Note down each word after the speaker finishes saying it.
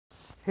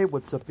Hey,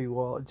 what's up, you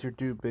all? It's your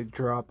dude,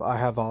 BigDrop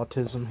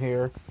EyeHaveAutism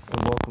here,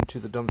 and welcome to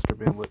the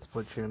Dumpsterman Let's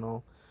Play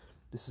channel.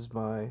 This is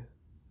my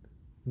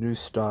new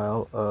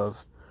style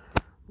of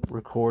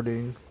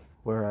recording,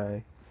 where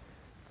I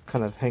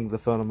kind of hang the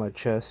phone on my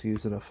chest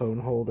using a phone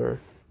holder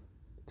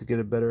to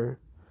get a better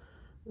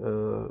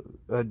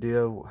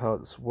idea of how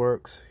this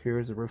works.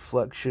 Here's a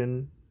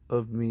reflection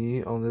of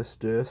me on this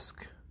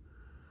disc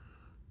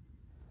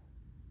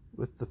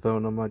with the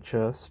phone on my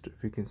chest,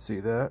 if you can see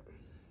that.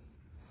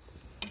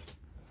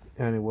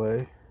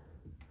 Anyway,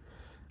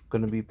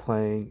 going to be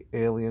playing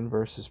Alien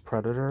vs.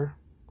 Predator.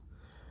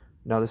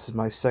 Now this is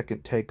my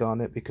second take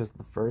on it because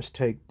the first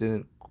take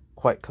didn't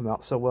quite come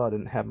out so well. I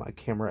didn't have my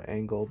camera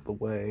angled the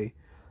way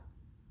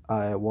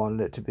I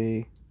wanted it to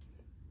be.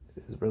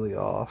 It was really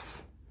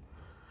off.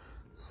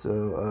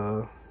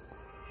 So,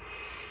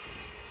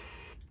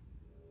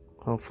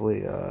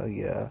 hopefully,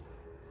 yeah.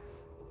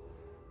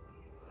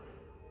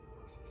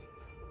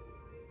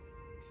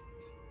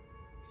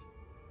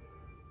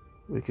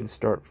 We can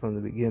start from the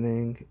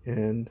beginning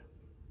and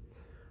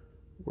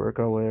work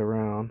our way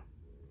around.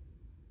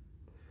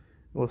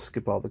 We'll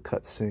skip all the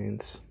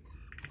cutscenes.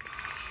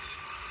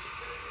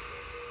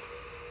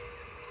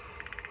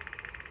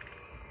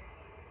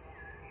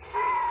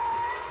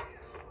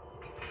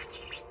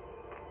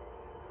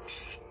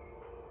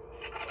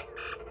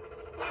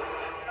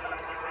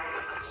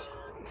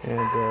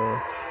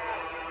 And,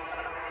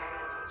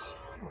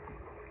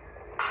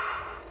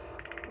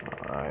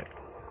 alright.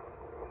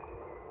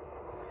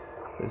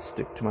 Let's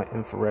stick to my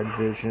infrared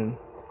vision.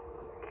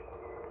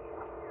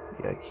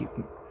 Yeah,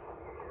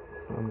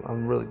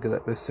 I'm really good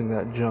at missing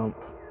that jump.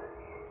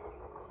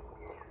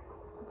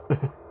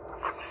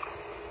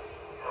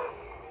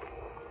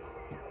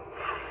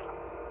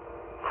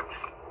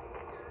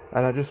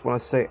 And I just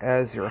want to say,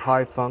 as your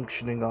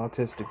high-functioning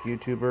autistic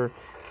YouTuber,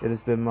 it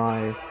has been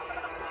my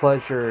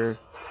pleasure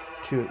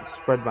to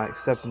spread my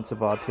acceptance of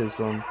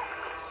autism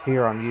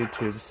here on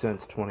YouTube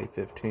since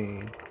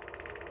 2015.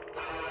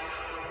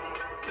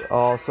 I'll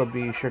also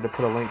be sure to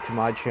put a link to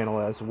my channel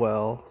as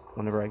well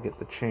whenever I get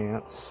the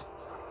chance,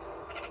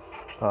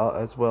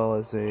 as well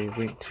as a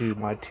link to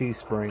my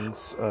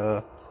Teesprings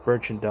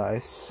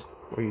merchandise,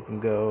 where you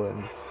can go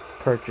and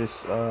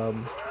purchase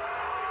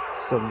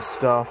some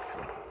stuff.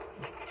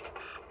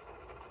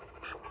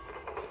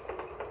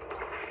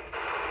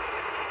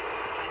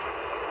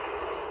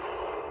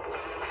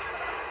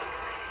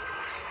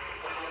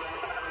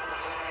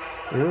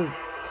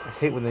 I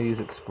hate when they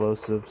use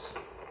explosives.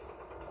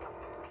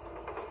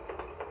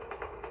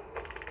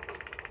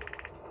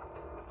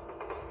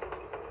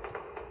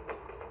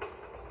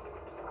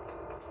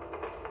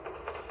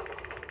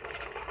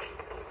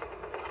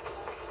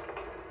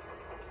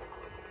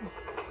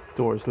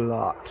 Door's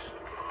locked.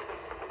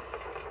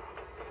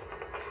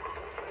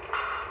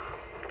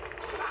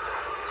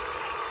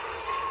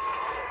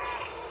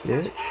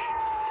 Bitch.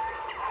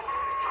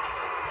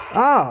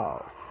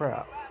 Oh,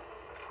 crap.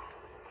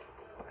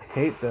 I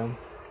hate them.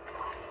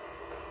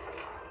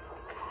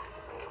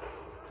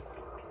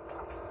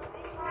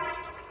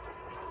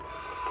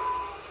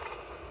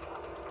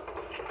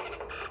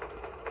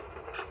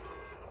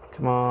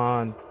 Come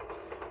on.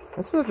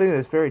 That's the thing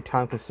that's very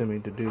time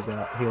consuming to do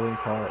that healing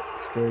part.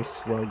 It's very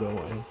slow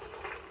going.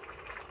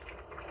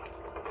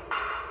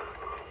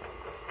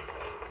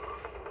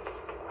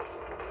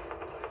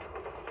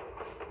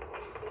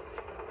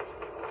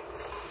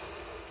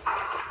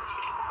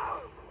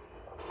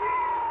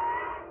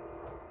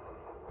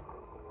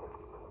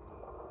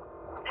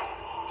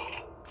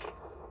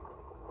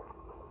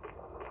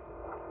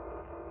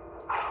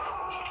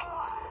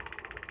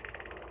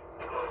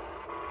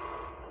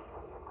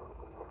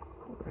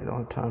 I don't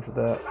have time for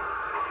that.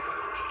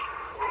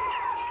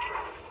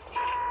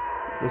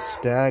 The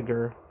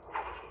stagger.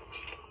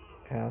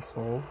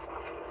 Asshole.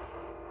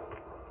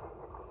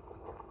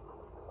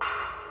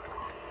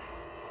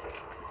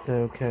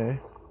 Okay.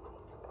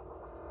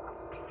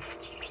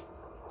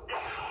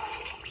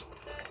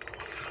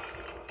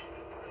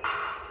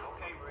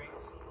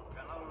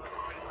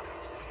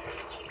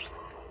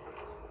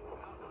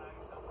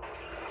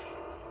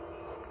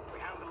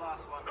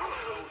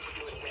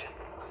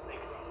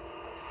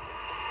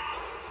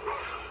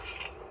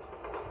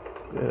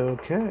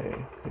 Okay,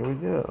 here we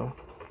go.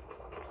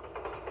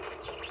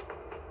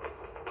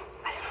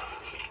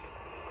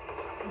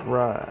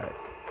 Right.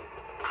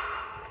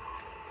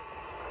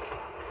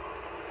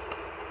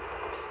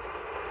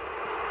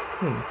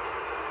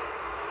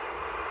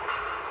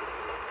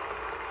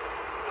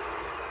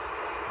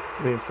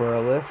 Waiting for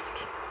a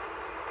lift.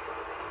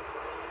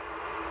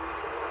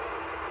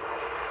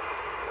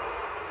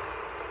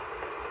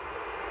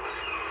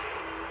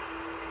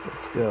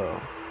 Let's go.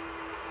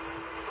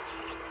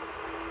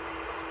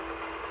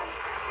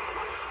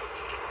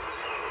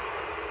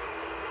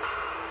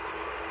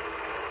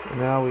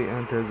 Now we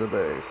enter the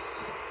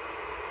base.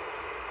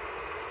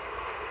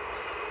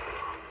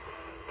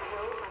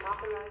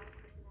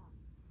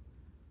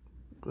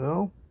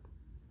 Well,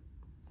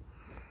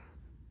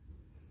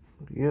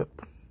 yep.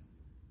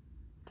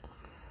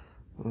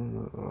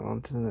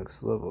 On to the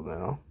next level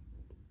now.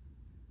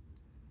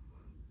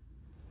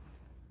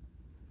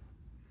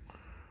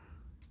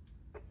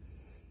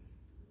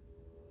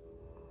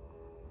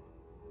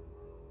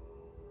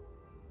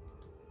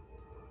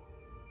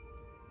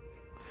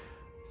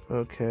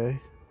 Okay,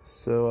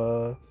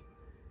 so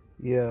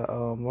yeah,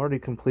 already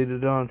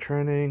completed it on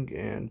training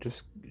and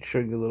just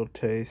showing you a little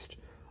taste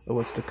of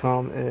what's to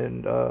come.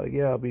 And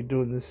yeah, I'll be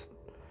doing this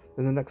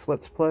in the next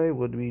Let's Play.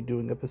 We'll be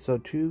doing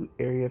episode 2,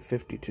 Area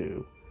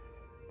 52.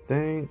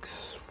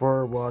 Thanks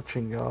for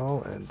watching,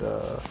 y'all, and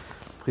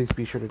please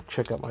be sure to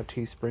check out my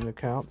Teespring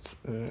accounts.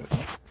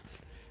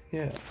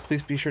 Yeah,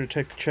 please be sure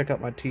to check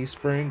out my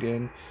Teespring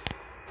and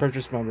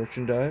purchase my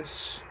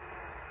merchandise.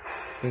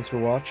 Thanks for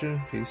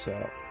watching. Peace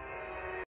out.